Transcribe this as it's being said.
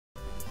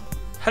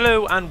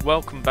Hello and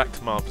welcome back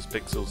to Marvelous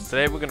Pixels.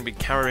 Today we're going to be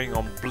carrying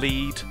on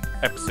Bleed,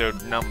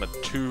 episode number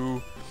 2.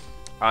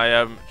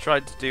 I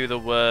tried to do the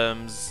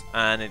worms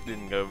and it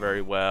didn't go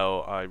very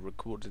well. I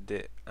recorded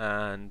it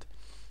and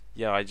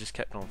yeah, I just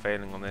kept on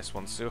failing on this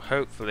one. So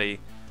hopefully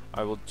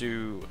I will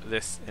do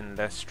this in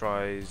less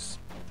tries.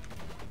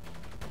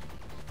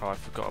 Oh, I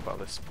forgot about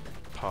this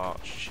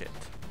part. Shit.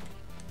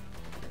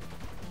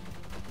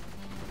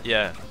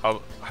 Yeah,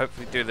 I'll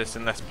hopefully do this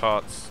in less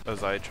parts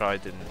as I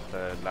tried in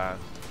the last.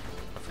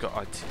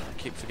 I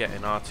keep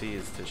forgetting RT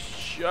is the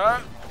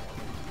shut.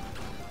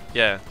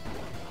 Yeah.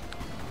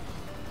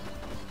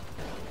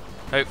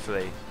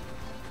 Hopefully.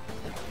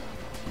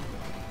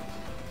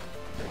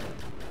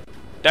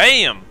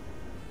 Damn!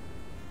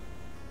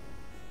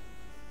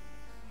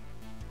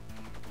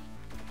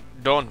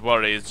 Don't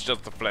worry, it's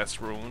just a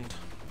flesh wound.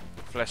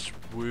 Flesh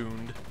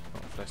wound.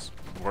 Not flesh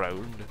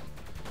wound.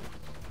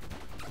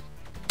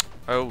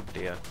 Oh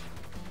dear.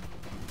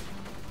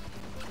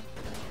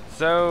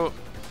 So,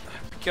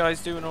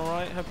 guys doing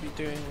alright? Hope you're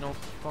doing all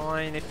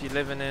fine. If you're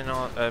living in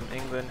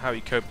England, how are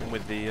you coping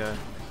with the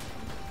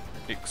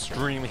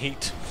extreme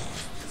heat?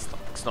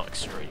 It's not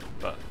extreme,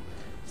 but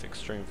it's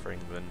extreme for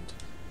England.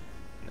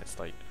 And it's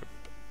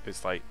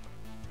like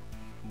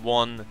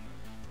 1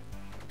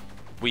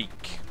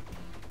 week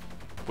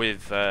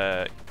with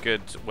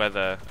good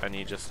weather, and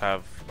you just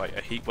have like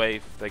a heat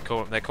wave. They're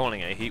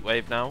calling it a heat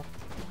wave now.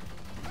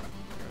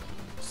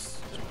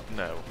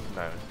 No,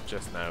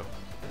 just no.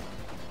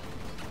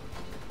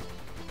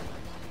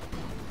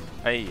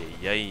 Ay.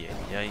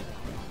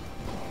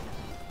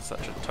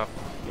 Such a tough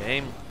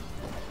game.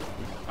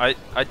 I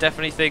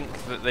definitely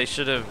think that they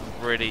should have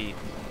really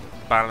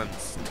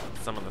balanced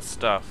some of the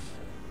stuff,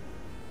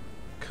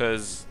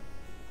 because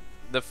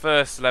the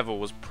first level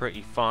was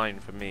pretty fine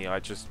for me. I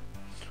just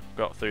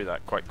got through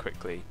that quite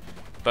quickly.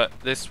 But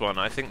this one,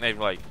 I think they've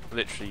like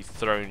literally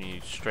thrown you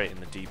straight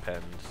in the deep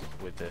end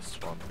with this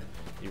one.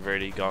 You've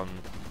really gone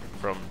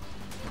from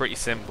pretty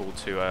simple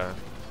to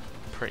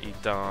pretty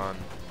darn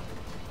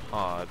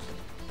hard.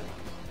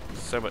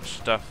 So much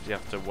stuff you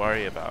have to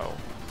worry about.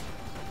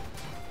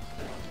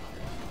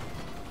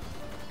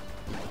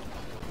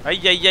 Hey.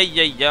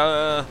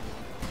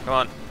 Come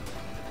on,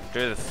 do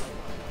this.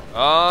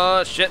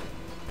 Oh shit.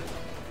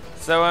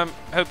 So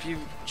hope you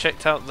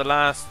checked out the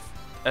last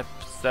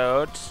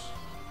episode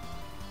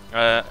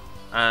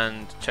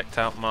and checked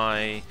out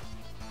my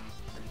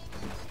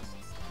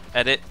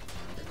edit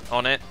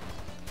on it.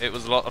 It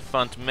was a lot of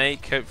fun to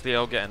make. Hopefully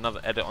I'll get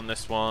another edit on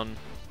this one.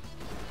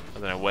 I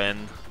don't know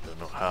when, I don't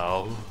know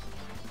how,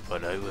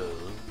 but I will.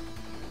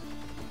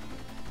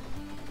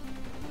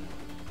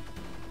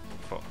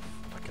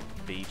 Like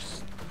a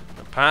beast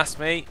went past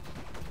me.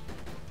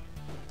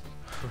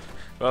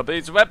 Well,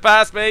 beast went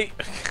past me.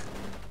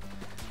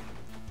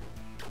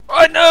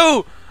 Oh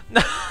no!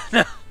 No!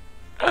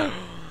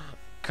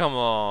 Come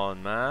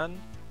on,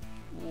 man.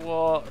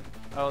 What?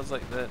 I was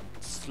like the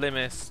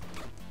slimmest.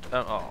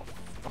 Oh,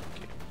 fuck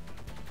you.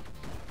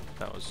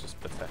 That was just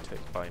pathetic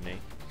by me.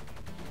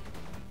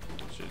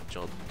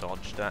 Should have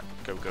dodged that.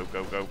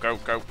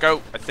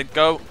 Go. I said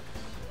go.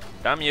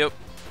 Damn you.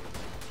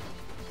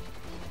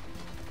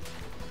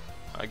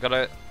 I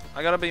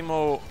gotta be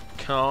more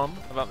calm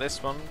about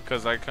this one,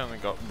 because I kind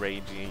of got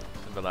ragey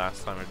the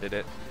last time I did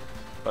it.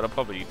 But I'll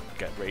probably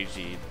get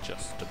ragey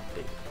just a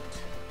bit.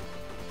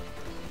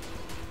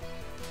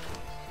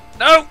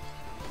 No!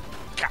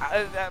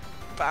 God, that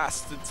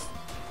bastards.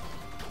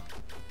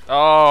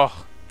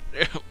 Oh,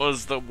 it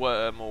was the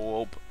worm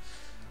orb.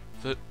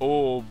 The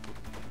orb.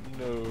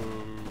 No.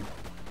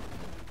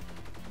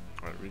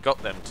 Right, we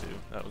got them two.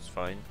 That was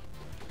fine.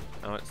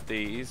 Now it's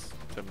these.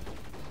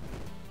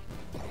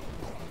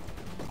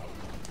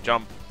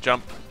 Jump.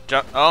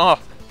 Oh! I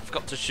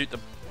forgot to shoot the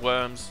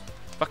worms.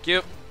 Fuck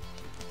you.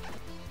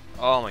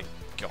 Oh my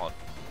god.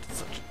 It's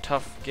such a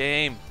tough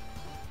game.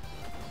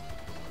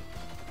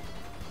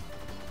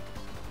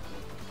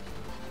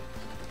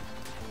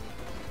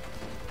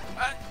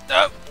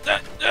 No!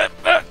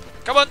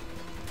 Come on!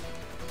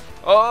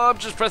 Oh, I'm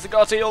just pressing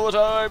RT all the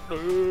time.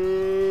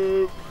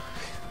 No.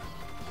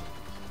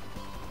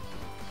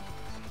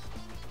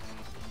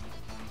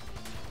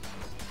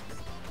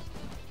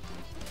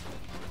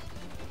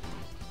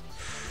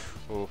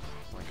 Oh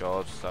my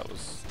god, that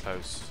was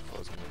close. I thought I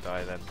was going to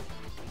die then.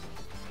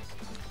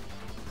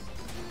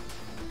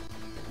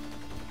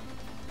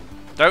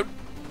 Don't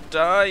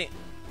die!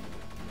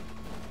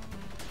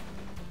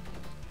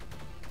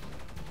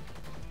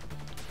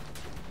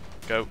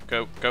 Go.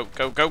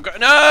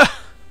 No!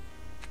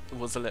 It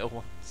was the little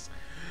ones.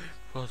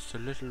 It was the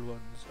little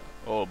ones.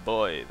 Oh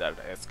boy, that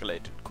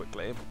escalated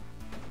quickly.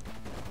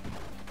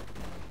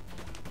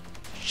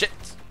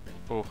 Shit!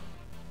 Oh.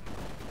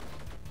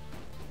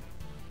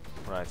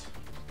 Right.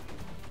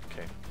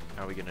 Okay,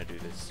 how are we gonna do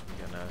this?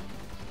 We're gonna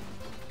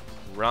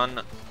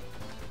run.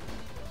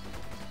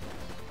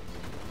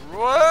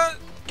 What?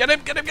 Get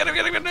him!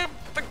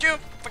 Fuck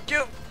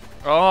you!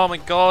 Oh my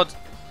god!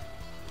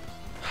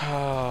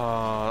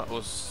 That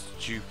was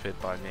stupid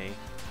by me.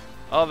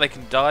 Oh, they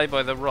can die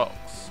by the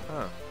rocks.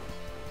 Oh.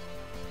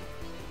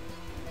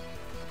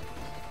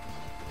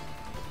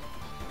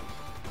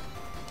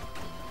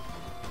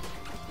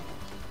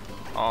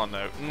 Oh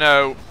no,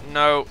 no,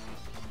 no.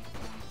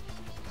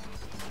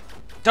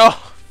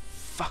 Oh,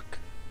 fuck.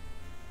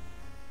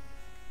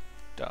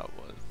 That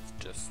was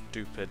just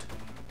stupid.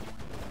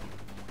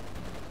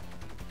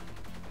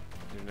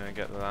 Didn't I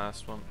get the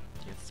last one?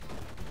 Yes.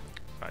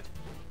 Right.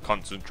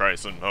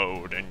 Concentration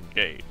mode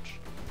engage.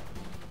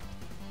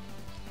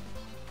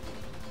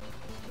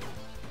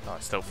 Oh,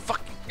 it's still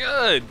fucking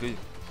good.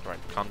 Right,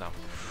 calm down.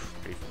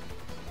 Breathe.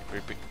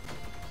 Breathe. Breathe.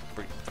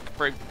 Breathe.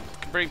 Breathe.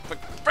 Breathe. Breathe.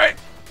 Breathe.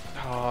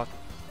 Oh,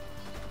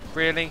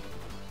 really?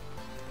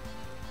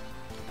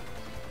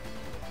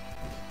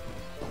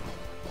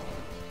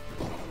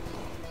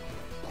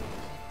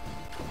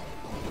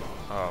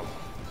 Oh,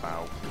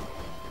 wow.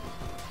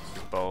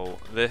 Bowl.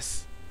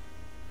 This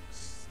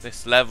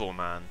level,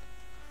 man.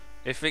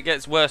 If it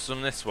gets worse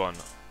on this one,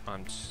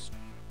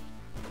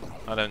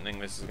 I don't think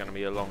this is going to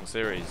be a long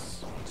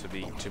series to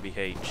be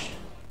H.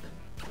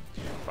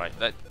 Right,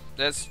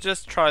 let's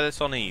just try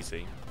this on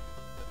easy,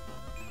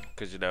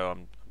 because you know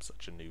I'm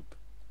such a noob.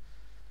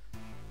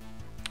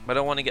 But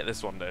I want to get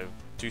this one though.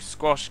 To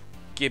squash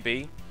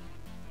Gibby.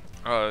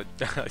 I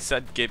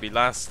said Gibby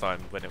last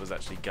time when it was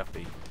actually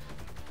Guppy.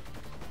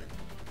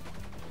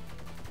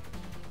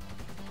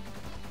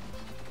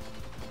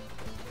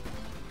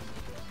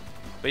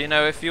 But you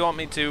know, if you want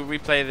me to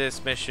replay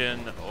this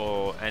mission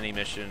or any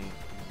mission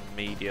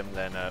medium,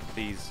 then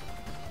please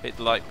hit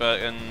the like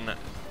button,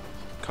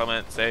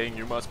 comment saying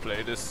you must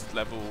play this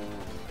level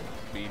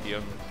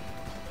medium.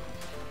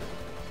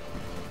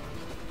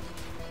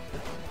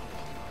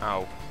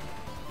 Ow.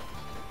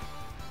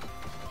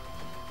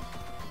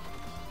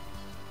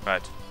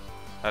 Right,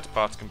 that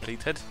part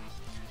completed.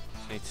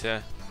 Just need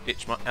to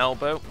itch my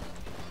elbow.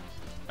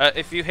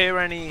 If you hear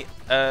any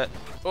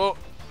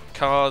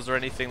cars or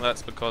anything,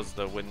 that's because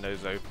the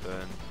window's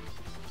open,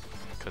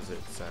 because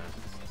it's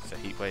a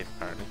heat wave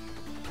apparently.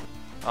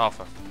 Oh,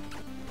 for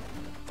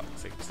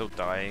fuck's sake, still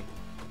dying.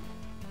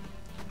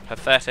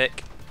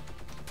 Pathetic.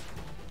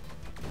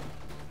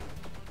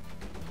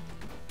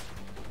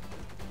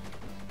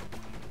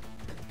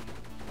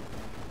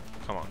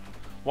 Come on.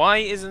 Why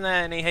isn't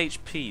there any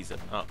HPs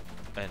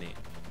any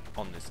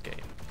on this game?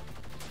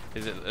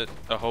 Is it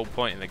a whole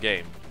point in the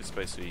game? It's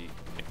supposed to be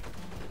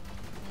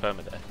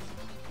permadeath.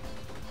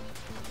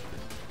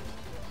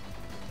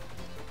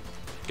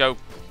 Go.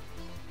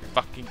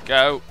 Fucking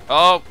go.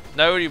 Oh,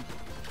 no, you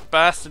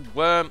bastard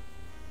worm.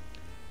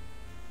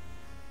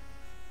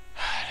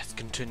 Let's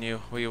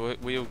continue. We were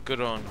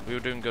good on. We were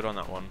doing good on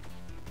that one.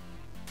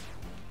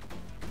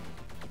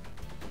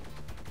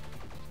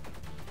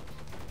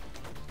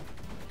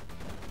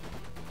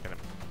 Get him.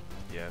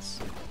 Yes.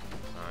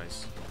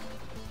 Nice.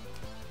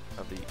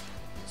 Have the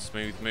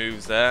smooth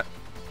moves there.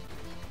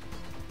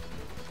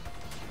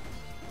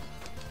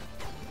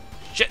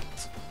 Shit.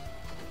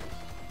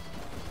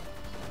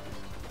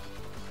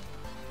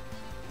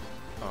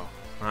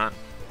 Man.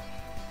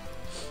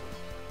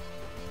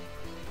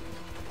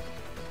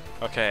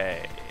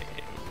 Okay,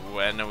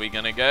 when are we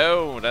gonna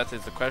go? That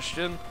is the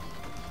question.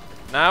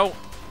 Now.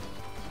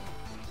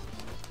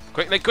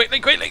 Quickly, quickly,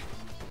 quickly!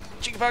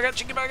 Chicken burger,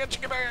 chicken burger,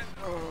 chicken burger!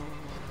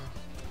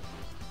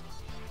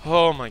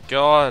 Oh my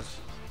god.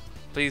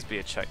 Please be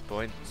a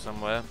checkpoint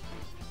somewhere.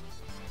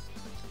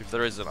 If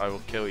there isn't, I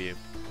will kill you.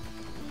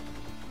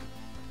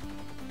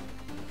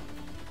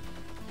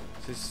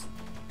 This is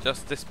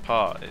just this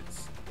part.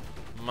 It's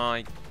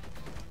my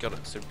god,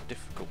 it's so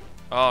difficult.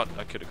 Oh,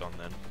 I could have gone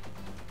then.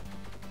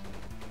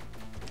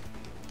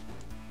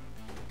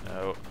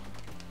 No.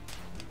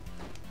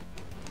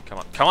 Come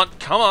on, come on,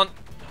 come on!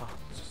 Oh,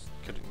 just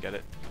couldn't get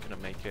it.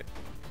 Couldn't make it.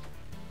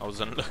 I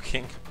wasn't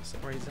looking for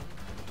some reason.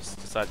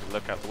 Just decided to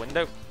look out the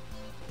window.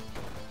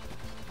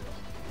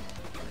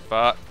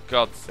 For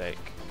God's sake.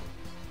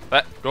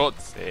 For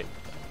God's sake.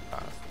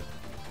 Bastard.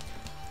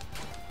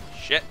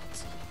 Shit.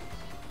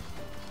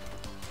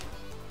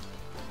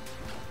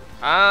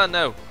 Ah,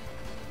 no.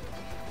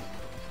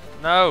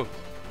 No.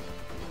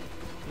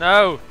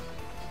 No.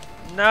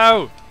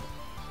 No.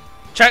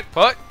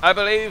 Checkpoint, I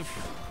believe.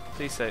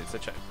 Please say it's a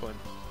checkpoint.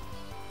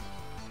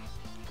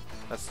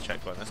 That's a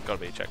checkpoint. That's got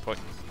to be a checkpoint.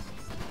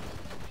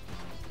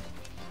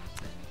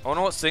 I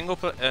wonder what single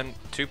and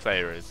two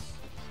player is.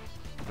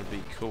 Would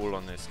be cool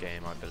on this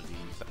game, I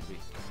believe. That would be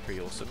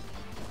pretty awesome.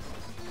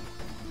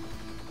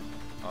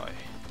 Oh,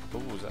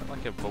 is that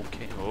like a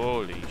volcano?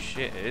 Holy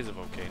shit, it is a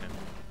volcano.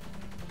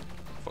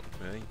 Fuck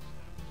me.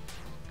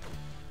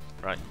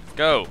 Right, let's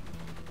go.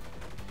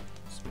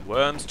 Some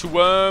worms to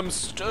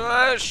worms.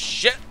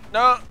 Shit,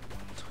 no.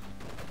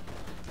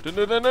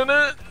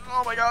 No.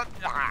 Oh my god.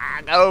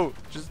 Ah, no.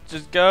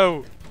 Just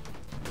go.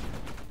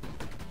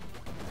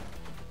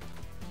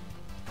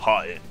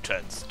 High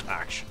intense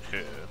action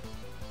here.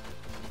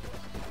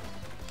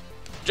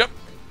 Jump.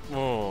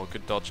 Oh,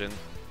 good dodging,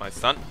 my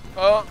son.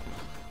 Oh.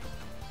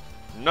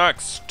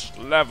 Next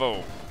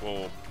level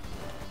or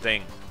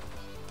thing.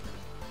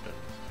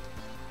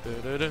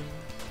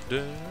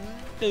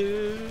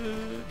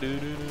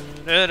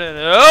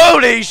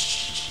 Holy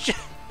shit!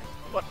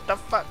 What the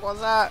fuck was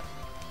that?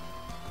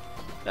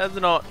 That's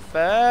not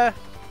fair.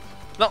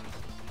 No,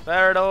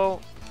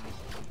 Feridol.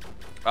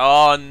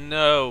 Oh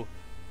no.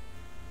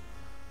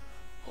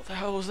 What the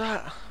hell was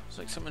that? It was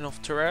like something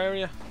off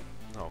Terraria.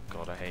 Oh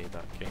god, I hate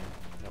that game.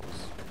 That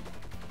was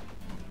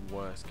the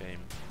worst game,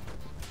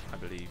 I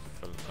believe,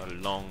 for a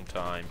long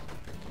time.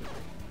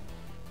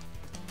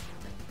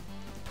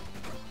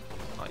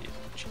 Oh, you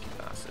cheeky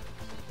bastard.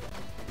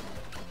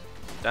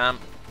 Damn.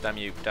 Damn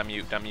you, damn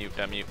you, damn you,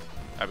 damn you.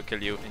 I will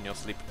kill you in your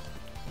sleep.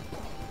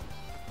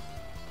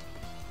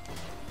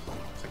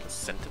 It's like a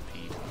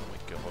centipede. Oh my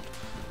god.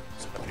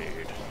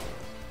 Centipede.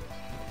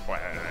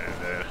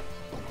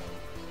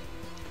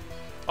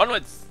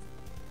 Onwards!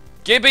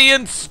 Gibby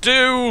and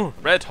Stew!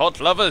 Red hot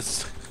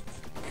lovers!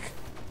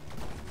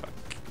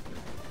 Fuck.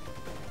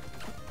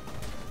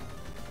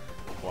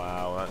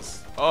 Wow,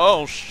 that's...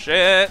 Oh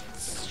shit!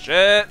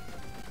 Shit!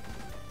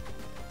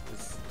 This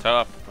is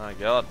tough, my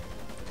god.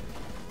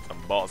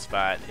 Some boss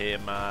fight here,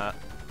 my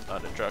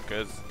other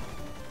truckers.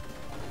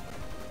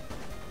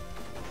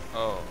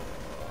 Oh,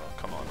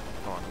 come on,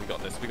 come on, we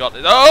got this, we got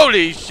this.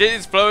 Holy shit,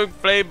 it's flowing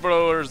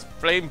flamethrowers,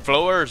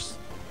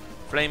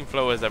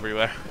 flamethrowers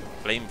everywhere.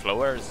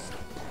 Flamethrowers.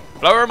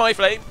 Flower my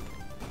flame!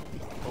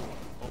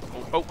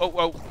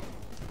 Oh.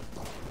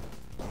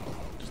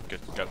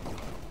 Just go.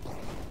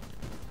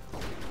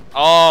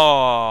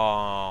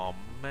 Oh,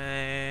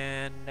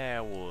 man,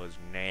 that was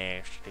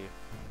nasty.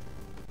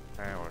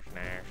 That was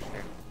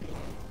nasty.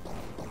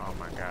 Oh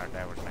my god,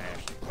 that was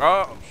nasty.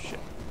 Oh, shit.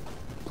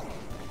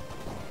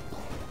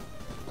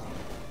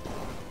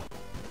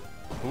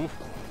 Oof.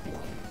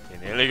 You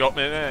nearly got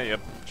me there, you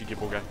cheeky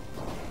bugger.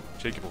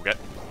 Cheeky bugger.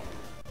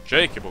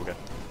 Cheeky bugger.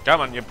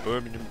 Come on, you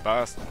Birmingham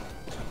bastard.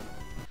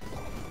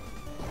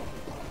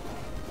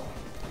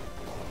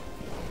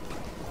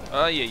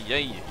 Ay.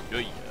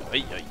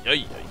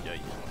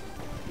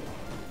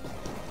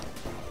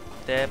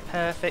 They're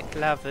perfect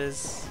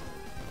lovers.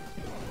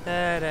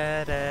 Da,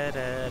 da, da,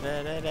 da,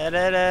 da, da,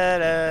 da,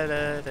 da,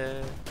 da,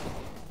 da.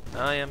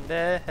 I am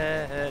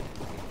dead.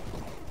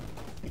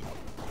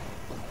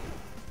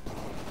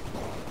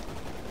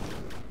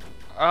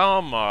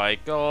 Oh my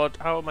god,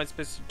 how am I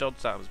supposed to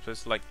dodge that? I'm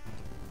supposed to like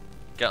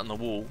get on the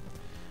wall.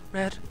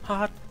 Red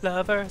hot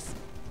lovers.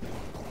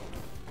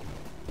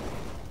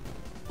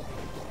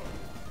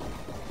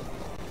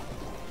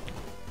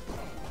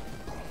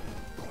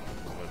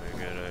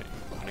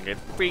 I'm gonna get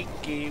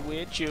freaky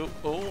with you.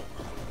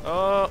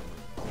 Oh,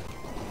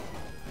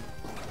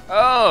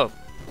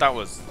 that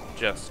was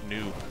just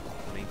new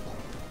for me.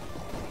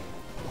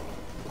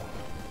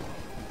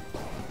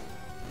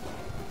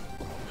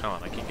 Come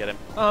on, I can get him.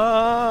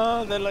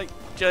 Oh, they're like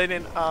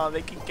joining. Oh,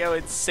 they can go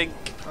in sync.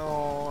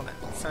 Oh,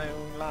 that's so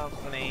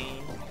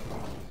lovely.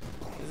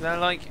 Is that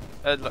like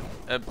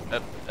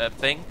a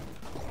thing?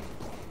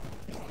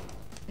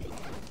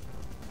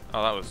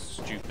 Oh, that was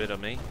stupid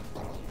of me.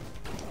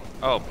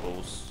 Oh,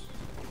 balls.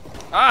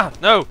 Ah,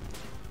 no!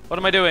 What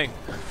am I doing?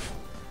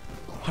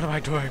 What am I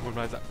doing with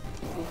my...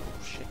 Oh,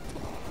 shit.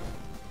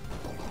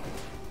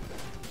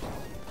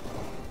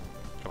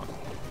 Come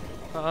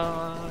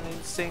on.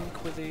 In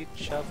sync with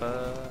each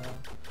other.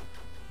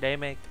 They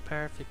make the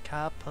perfect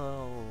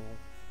couple.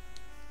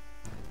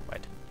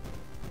 Wait,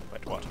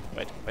 what?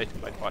 Wait,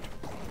 what?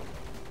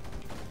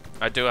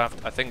 I do have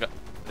to, I think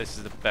this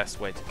is the best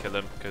way to kill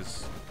them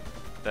because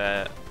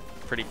they're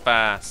pretty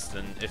fast,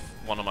 and if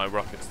one of my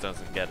rockets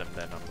doesn't get them,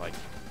 then I'm like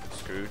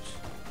screwed.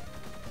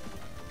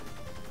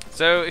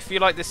 So if you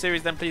like this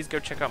series, then please go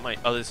check out my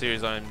other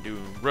series. I'm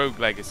doing Rogue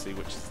Legacy,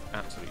 which is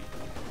absolutely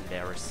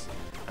hilarious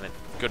and it's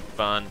good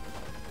fun,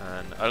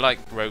 and I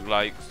like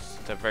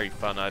roguelikes. They're very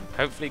fun. I'm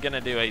hopefully going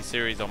to do a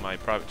series on my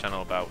private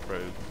channel about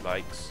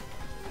roguelikes,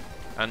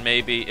 and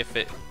maybe if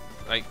it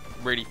like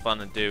really fun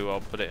to do,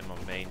 I'll put it in my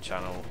main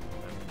channel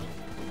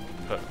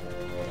and put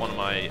one of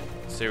my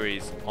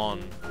series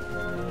on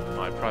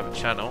my private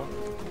channel.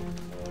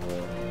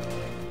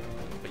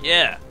 But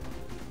yeah,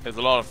 it was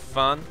a lot of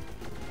fun.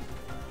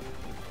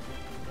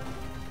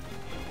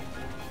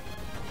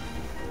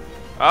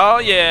 Oh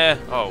yeah.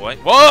 Oh wait.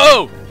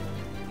 Whoa!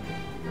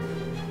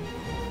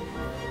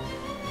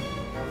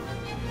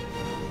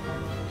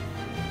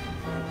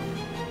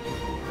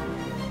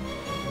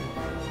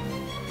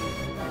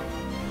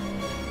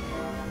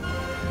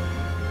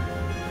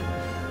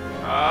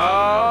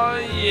 Oh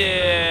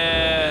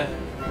yeah.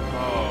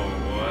 Oh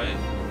wait.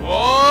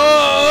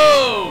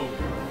 Whoa!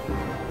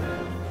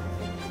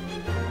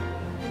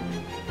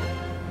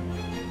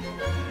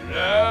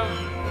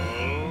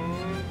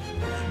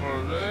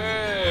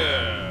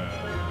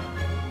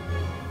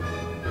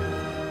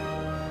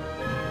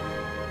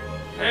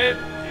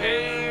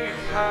 Hippie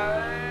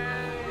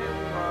high,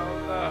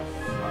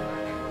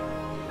 motherfucker.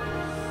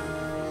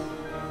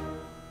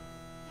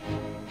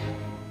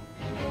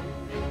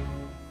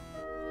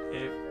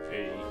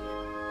 Hippie.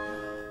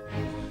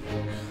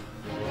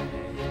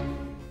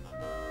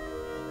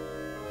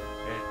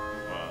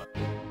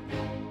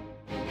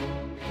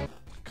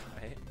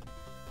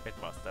 It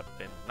must have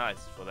been nice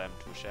for them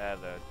to share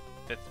the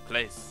 5th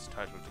place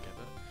title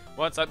together.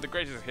 Once I'm the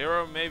greatest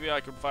hero, maybe I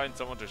can find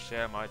someone to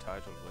share my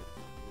title with.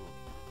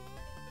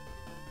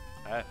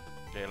 Ooh.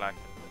 Do you like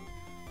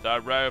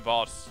the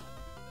robots?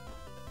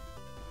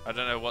 I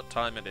don't know what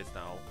time it is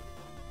now.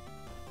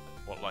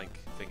 What like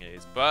thing it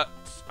is, but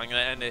I'm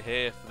gonna end it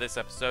here for this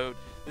episode.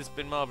 This has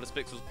been Marvelous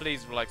Pixels.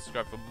 Please like,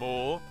 subscribe for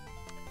more.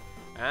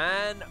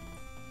 And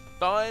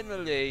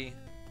finally,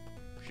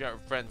 share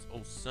with friends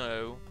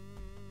also.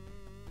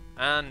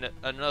 And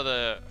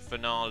another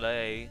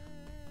finale.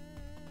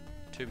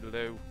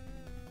 Toodaloo.